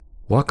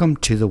Welcome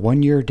to the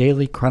One Year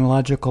Daily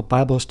Chronological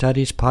Bible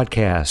Studies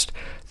podcast.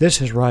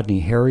 This is Rodney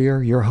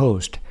Harrier, your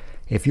host.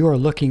 If you are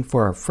looking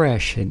for a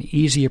fresh and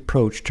easy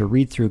approach to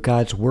read through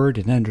God's Word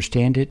and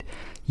understand it,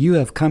 you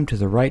have come to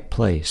the right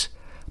place.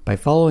 By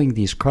following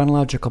these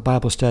chronological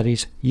Bible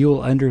studies, you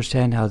will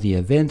understand how the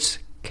events,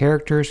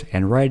 characters,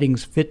 and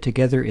writings fit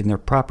together in their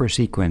proper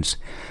sequence.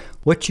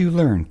 What you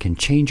learn can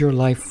change your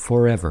life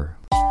forever.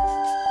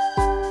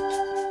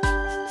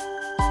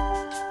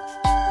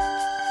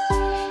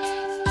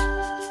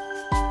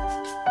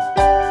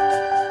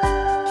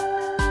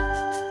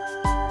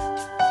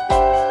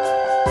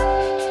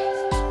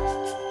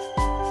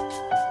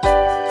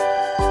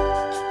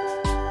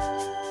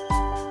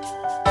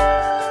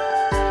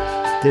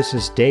 This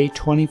is day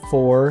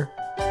 24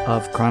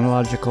 of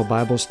Chronological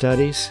Bible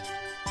Studies.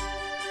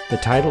 The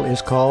title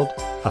is called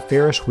A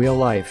Ferris Wheel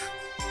Life.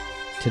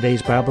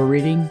 Today's Bible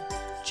reading,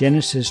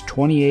 Genesis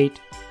 28,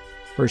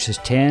 verses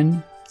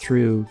 10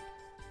 through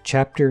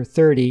chapter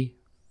 30,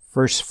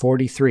 verse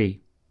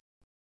 43.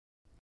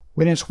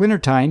 When it's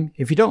wintertime,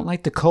 if you don't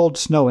like the cold,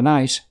 snow, and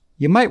ice,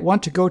 you might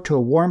want to go to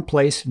a warm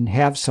place and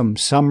have some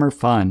summer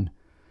fun.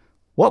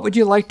 What would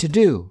you like to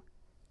do?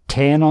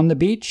 Tan on the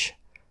beach?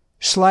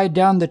 Slide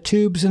down the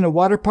tubes in a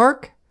water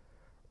park?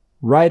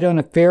 Ride on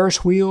a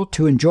Ferris wheel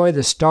to enjoy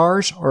the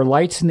stars or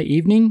lights in the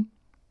evening?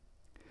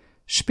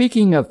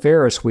 Speaking of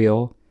Ferris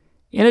wheel,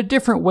 in a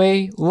different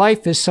way,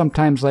 life is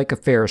sometimes like a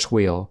Ferris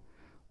wheel.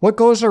 What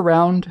goes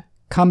around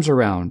comes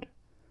around.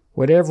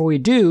 Whatever we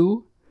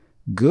do,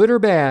 good or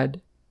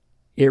bad,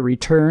 it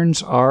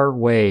returns our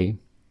way.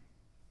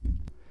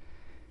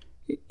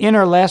 In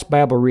our last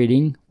Bible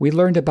reading, we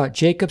learned about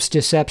Jacob's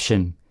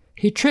deception.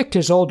 He tricked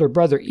his older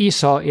brother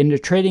Esau into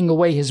trading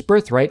away his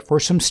birthright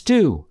for some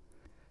stew.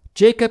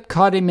 Jacob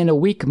caught him in a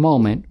weak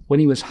moment when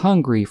he was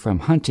hungry from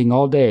hunting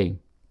all day.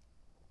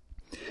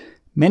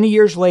 Many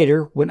years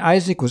later, when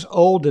Isaac was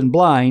old and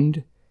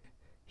blind,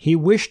 he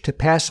wished to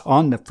pass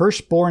on the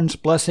firstborn's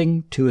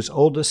blessing to his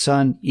oldest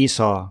son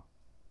Esau.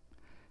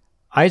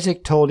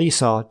 Isaac told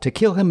Esau to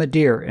kill him a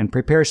deer and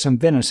prepare some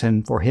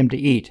venison for him to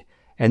eat,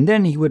 and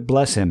then he would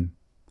bless him.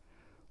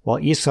 While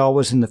Esau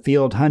was in the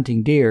field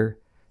hunting deer,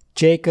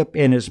 Jacob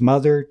and his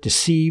mother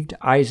deceived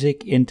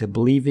Isaac into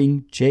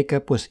believing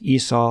Jacob was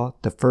Esau,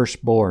 the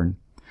firstborn.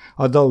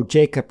 Although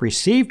Jacob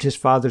received his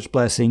father's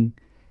blessing,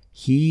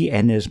 he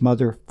and his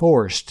mother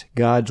forced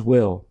God's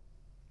will.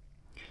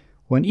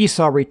 When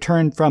Esau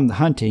returned from the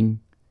hunting,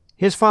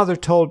 his father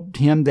told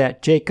him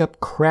that Jacob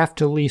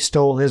craftily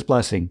stole his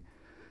blessing.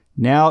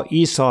 Now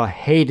Esau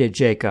hated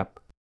Jacob.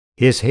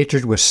 His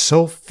hatred was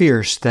so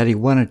fierce that he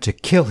wanted to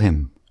kill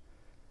him.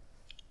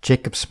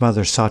 Jacob's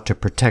mother sought to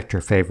protect her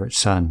favorite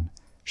son.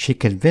 She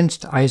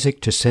convinced Isaac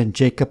to send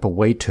Jacob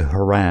away to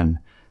Haran,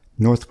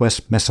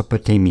 northwest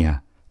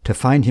Mesopotamia, to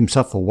find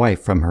himself a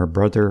wife from her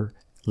brother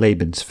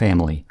Laban's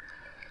family.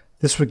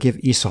 This would give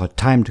Esau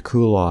time to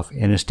cool off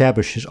and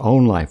establish his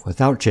own life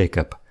without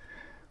Jacob,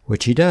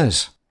 which he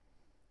does.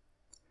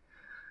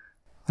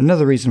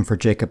 Another reason for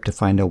Jacob to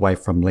find a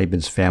wife from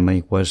Laban's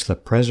family was the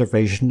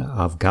preservation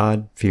of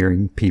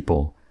God-fearing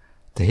people.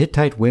 The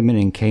Hittite women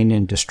in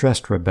Canaan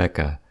distressed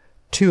Rebekah,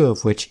 two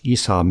of which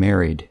Esau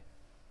married.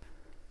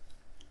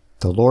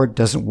 The Lord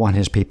doesn't want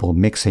his people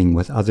mixing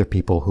with other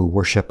people who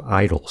worship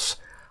idols.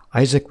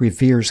 Isaac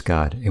reveres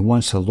God and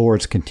wants the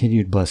Lord's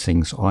continued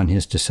blessings on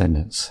his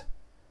descendants.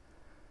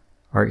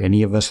 Are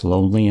any of us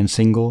lonely and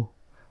single?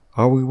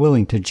 Are we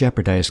willing to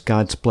jeopardize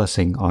God's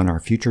blessing on our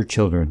future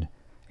children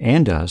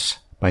and us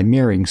by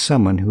marrying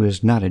someone who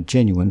is not a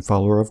genuine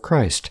follower of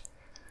Christ?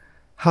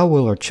 How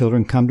will our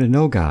children come to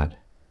know God?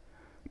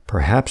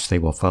 Perhaps they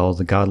will follow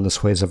the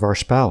godless ways of our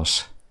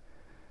spouse.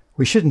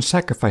 We shouldn't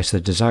sacrifice the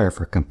desire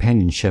for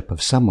companionship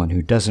of someone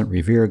who doesn't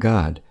revere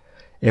God.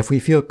 If we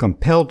feel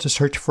compelled to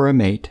search for a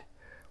mate,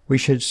 we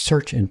should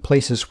search in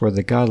places where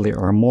the godly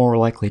are more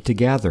likely to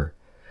gather.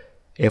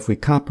 If we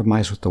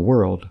compromise with the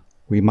world,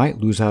 we might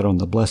lose out on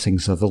the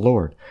blessings of the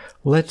Lord.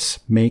 Let's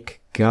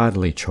make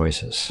godly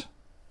choices.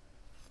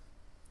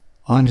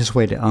 On his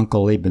way to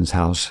Uncle Laban's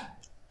house,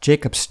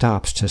 Jacob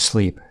stops to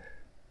sleep.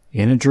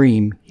 In a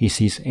dream, he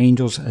sees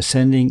angels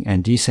ascending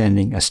and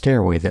descending a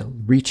stairway that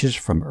reaches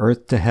from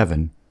earth to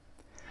heaven.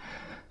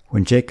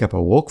 When Jacob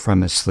awoke from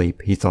his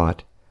sleep, he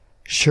thought,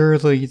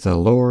 "Surely the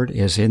Lord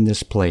is in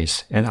this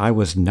place, and I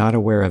was not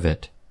aware of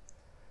it."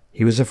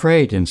 He was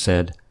afraid and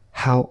said,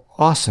 "How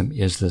awesome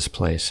is this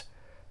place!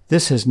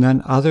 This is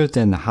none other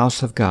than the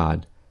house of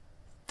God.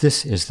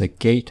 This is the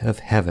gate of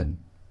heaven."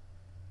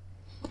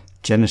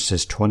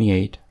 Genesis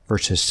 28,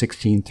 verses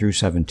 16 through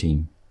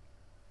 17.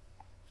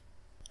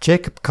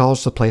 Jacob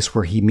calls the place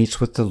where he meets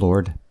with the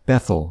Lord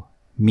Bethel,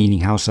 meaning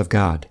house of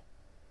God.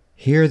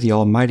 Here the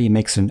Almighty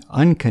makes an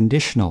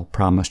unconditional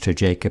promise to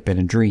Jacob in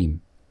a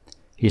dream.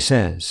 He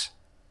says,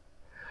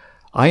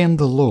 "I am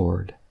the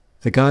Lord,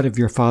 the God of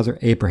your father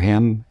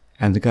Abraham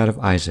and the God of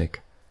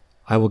Isaac.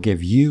 I will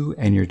give you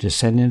and your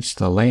descendants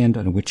the land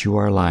on which you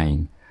are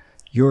lying.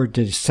 Your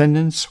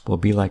descendants will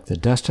be like the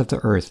dust of the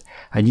earth,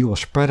 and you will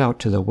spread out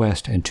to the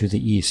west and to the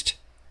east,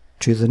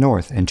 to the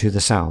north and to the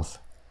south.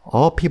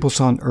 All peoples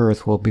on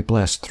earth will be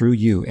blessed through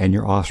you and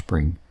your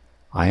offspring.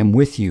 I am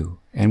with you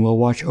and will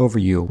watch over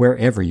you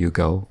wherever you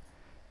go,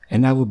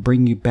 and I will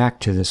bring you back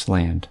to this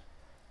land.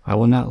 I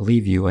will not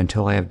leave you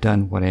until I have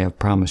done what I have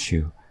promised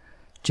you.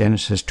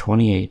 Genesis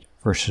 28,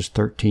 verses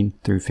 13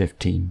 through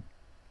 15.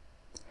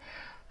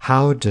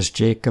 How does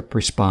Jacob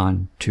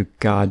respond to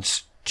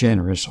God's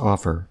generous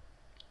offer?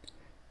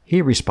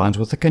 He responds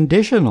with a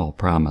conditional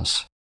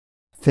promise.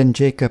 Then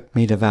Jacob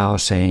made a vow,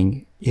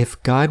 saying,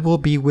 "If God will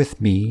be with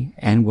me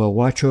and will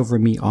watch over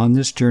me on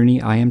this journey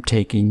I am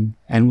taking,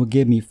 and will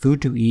give me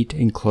food to eat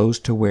and clothes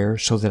to wear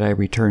so that I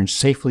return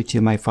safely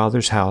to my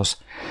father's house,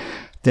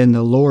 then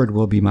the Lord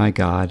will be my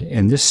God,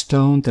 and this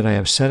stone that I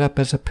have set up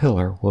as a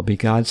pillar will be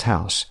God's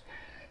house.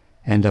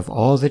 And of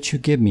all that you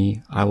give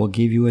me, I will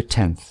give you a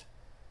tenth."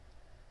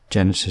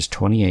 Genesis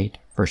 28,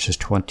 verses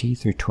 20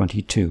 through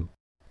 22.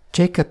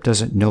 Jacob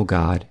doesn't know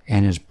God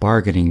and is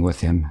bargaining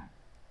with him.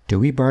 Do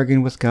we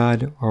bargain with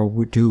God,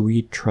 or do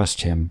we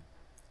trust him?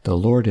 The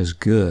Lord is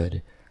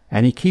good,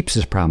 and he keeps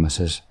his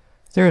promises.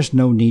 There is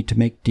no need to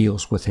make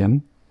deals with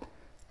him.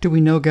 Do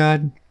we know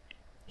God?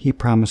 He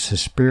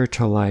promises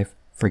spiritual life,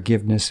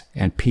 forgiveness,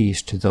 and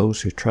peace to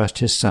those who trust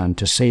his Son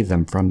to save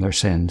them from their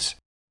sins.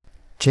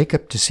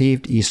 Jacob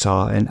deceived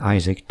Esau and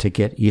Isaac to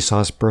get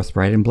Esau's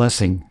birthright and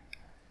blessing.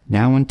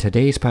 Now in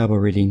today's Bible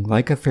reading,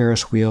 like a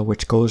Ferris wheel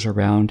which goes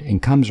around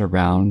and comes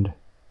around,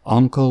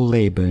 Uncle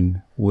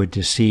Laban would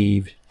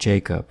deceive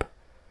Jacob.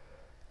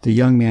 The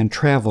young man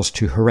travels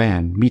to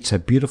Haran, meets a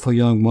beautiful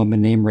young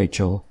woman named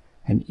Rachel,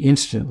 and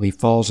instantly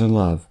falls in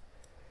love.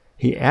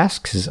 He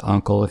asks his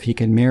uncle if he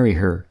can marry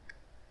her,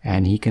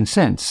 and he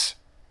consents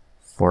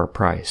for a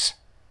price.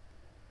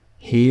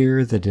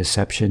 Here the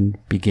deception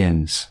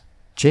begins.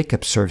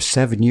 Jacob serves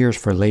 7 years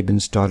for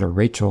Laban's daughter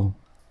Rachel.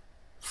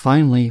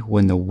 Finally,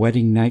 when the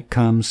wedding night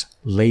comes,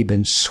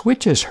 Laban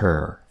switches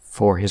her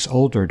for his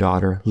older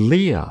daughter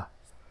Leah.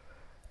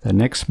 The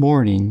next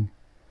morning,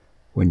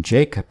 when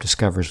Jacob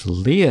discovers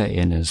Leah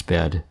in his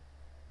bed,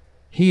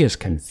 he is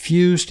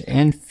confused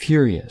and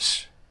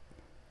furious.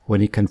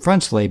 When he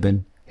confronts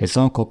Laban, his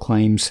uncle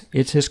claims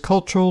it's his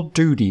cultural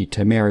duty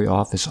to marry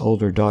off his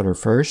older daughter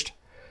first.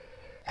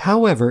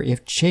 However,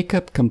 if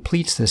Jacob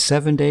completes the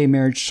 7-day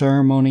marriage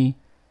ceremony,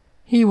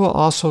 he will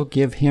also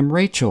give him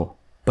Rachel.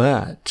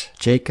 But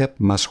Jacob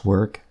must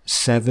work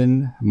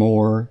 7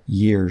 more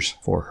years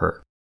for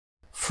her.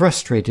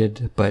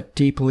 Frustrated but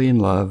deeply in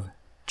love,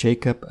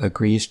 Jacob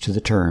agrees to the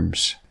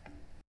terms.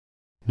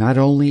 Not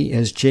only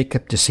is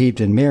Jacob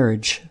deceived in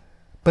marriage,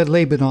 but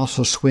Laban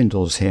also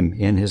swindles him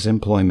in his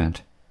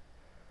employment.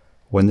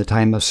 When the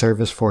time of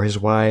service for his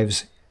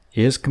wives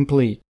is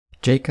complete,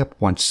 Jacob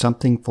wants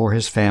something for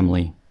his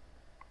family.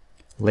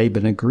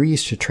 Laban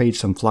agrees to trade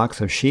some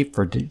flocks of sheep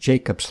for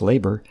Jacob's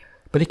labor,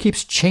 but he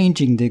keeps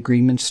changing the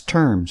agreement's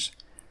terms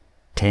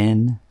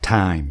 10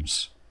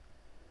 times.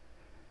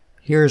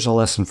 Here's a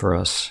lesson for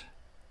us.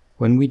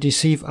 When we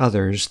deceive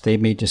others, they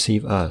may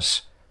deceive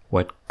us.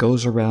 What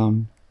goes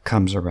around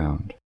comes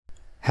around.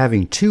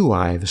 Having 2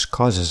 wives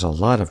causes a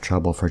lot of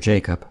trouble for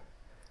Jacob.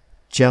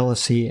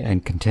 Jealousy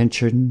and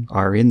contention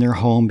are in their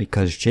home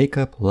because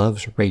Jacob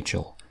loves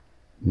Rachel,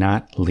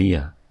 not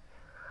Leah.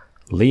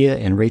 Leah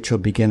and Rachel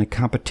begin a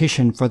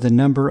competition for the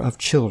number of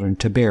children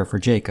to bear for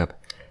Jacob.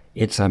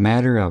 It's a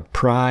matter of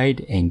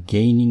pride and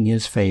gaining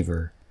his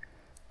favor.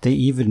 They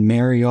even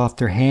marry off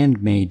their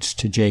handmaids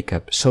to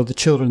Jacob, so the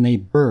children they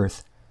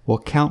birth will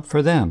count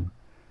for them.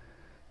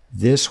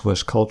 This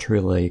was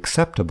culturally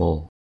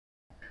acceptable.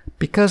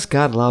 Because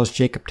God allows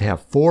Jacob to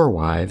have 4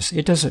 wives,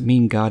 it doesn't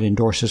mean God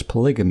endorses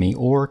polygamy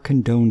or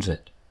condones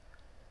it.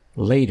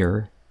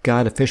 Later,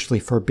 God officially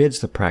forbids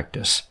the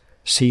practice.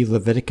 See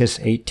Leviticus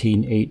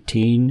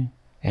 18:18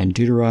 and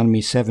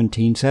Deuteronomy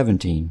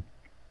 17:17.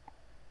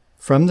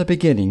 From the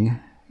beginning,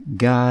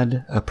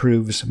 God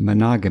approves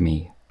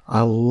monogamy,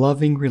 a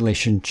loving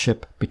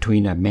relationship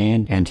between a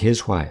man and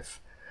his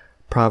wife.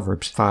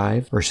 Proverbs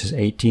 5, verses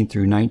 18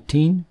 through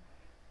 19,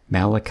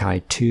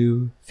 Malachi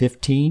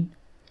 2:15,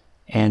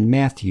 and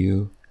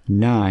Matthew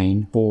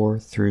 9, 4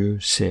 through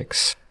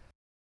 6.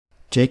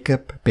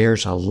 Jacob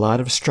bears a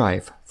lot of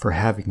strife for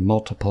having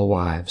multiple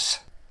wives.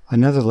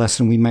 Another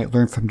lesson we might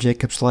learn from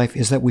Jacob's life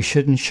is that we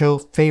shouldn't show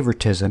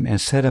favoritism and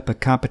set up a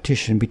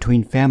competition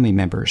between family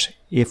members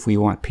if we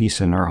want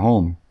peace in our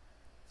home.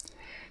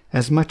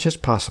 As much as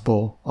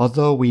possible,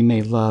 although we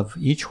may love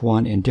each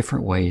one in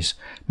different ways,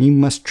 we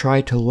must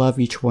try to love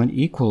each one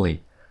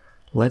equally.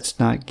 Let's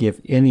not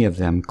give any of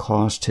them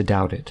cause to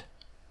doubt it.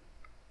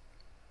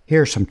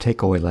 Here are some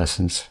takeaway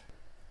lessons.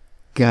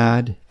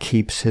 God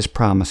keeps his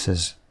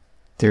promises.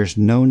 There's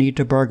no need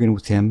to bargain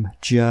with him,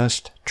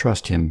 just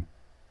trust him.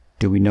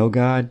 Do we know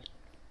God?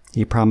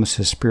 He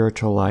promises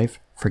spiritual life,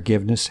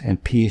 forgiveness,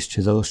 and peace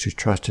to those who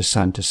trust his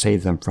Son to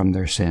save them from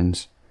their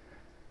sins.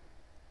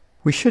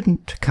 We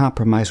shouldn't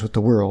compromise with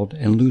the world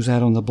and lose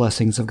out on the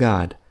blessings of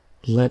God.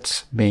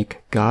 Let's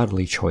make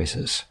godly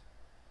choices.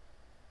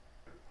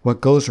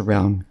 What goes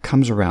around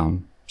comes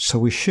around, so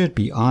we should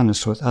be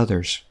honest with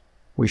others.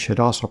 We should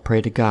also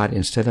pray to God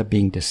instead of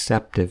being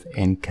deceptive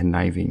and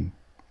conniving.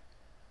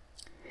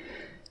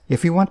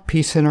 If we want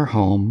peace in our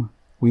home,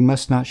 we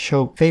must not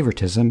show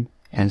favoritism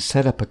and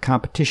set up a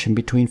competition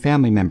between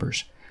family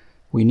members.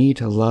 We need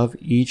to love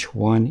each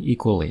one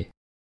equally.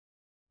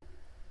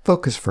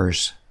 Focus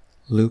verse,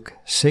 Luke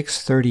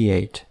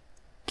 6:38.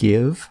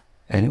 Give,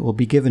 and it will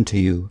be given to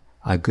you.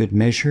 A good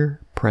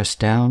measure, pressed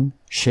down,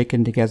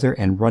 shaken together,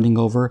 and running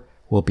over,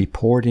 will be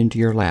poured into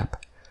your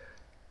lap.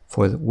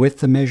 For with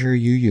the measure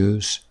you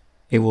use,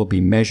 it will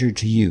be measured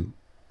to you.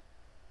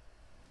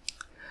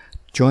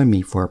 Join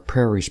me for a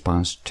prayer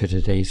response to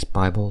today's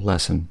Bible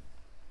lesson.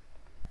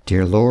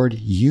 Dear Lord,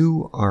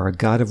 you are a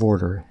God of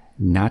order,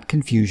 not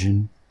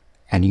confusion,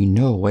 and you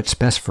know what's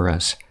best for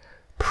us.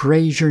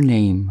 Praise your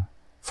name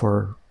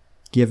for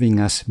giving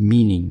us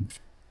meaning.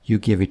 You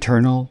give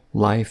eternal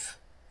life,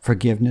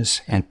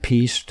 forgiveness, and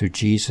peace through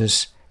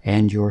Jesus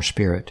and your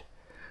Spirit.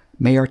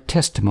 May our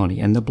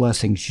testimony and the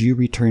blessings you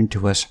return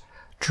to us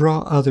draw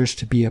others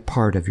to be a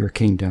part of your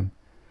kingdom.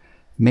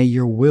 May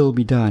your will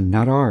be done,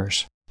 not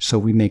ours, so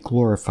we may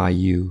glorify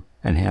you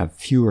and have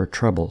fewer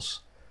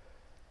troubles.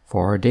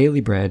 For our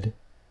daily bread,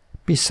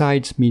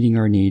 besides meeting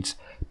our needs,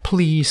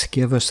 please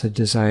give us the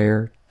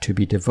desire to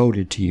be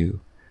devoted to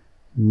you,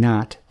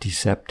 not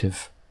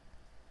deceptive.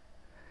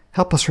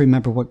 Help us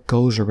remember what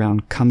goes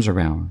around comes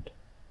around.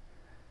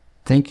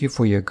 Thank you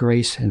for your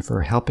grace and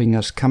for helping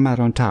us come out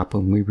on top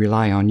when we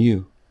rely on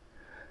you.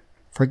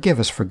 Forgive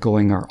us for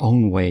going our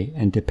own way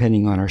and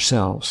depending on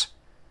ourselves.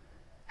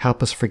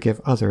 Help us forgive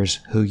others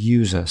who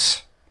use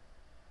us.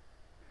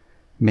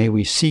 May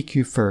we seek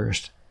you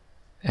first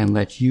and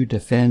let you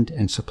defend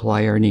and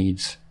supply our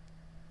needs.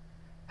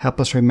 Help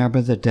us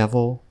remember the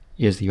devil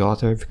is the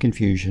author of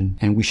confusion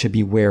and we should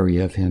be wary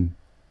of him.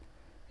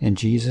 In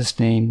Jesus'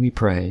 name we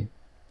pray.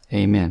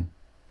 Amen.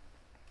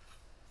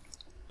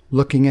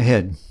 Looking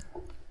ahead.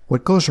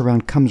 What goes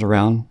around comes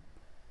around,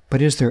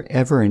 but is there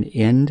ever an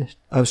end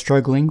of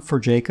struggling for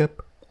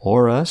Jacob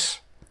or us?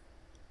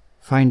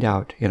 Find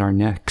out in our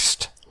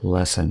next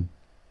lesson.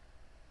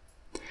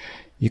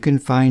 You can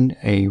find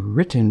a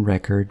written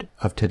record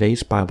of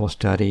today's Bible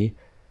study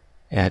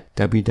at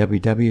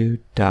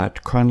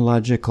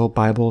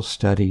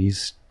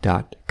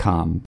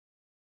www.chronologicalbiblestudies.com.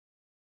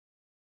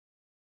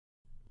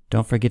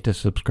 Don't forget to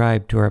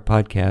subscribe to our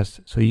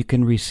podcast so you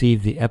can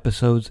receive the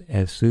episodes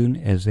as soon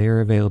as they are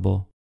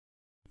available.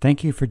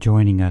 Thank you for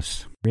joining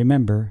us.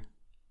 Remember,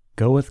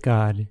 go with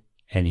God,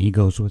 and He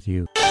goes with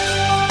you.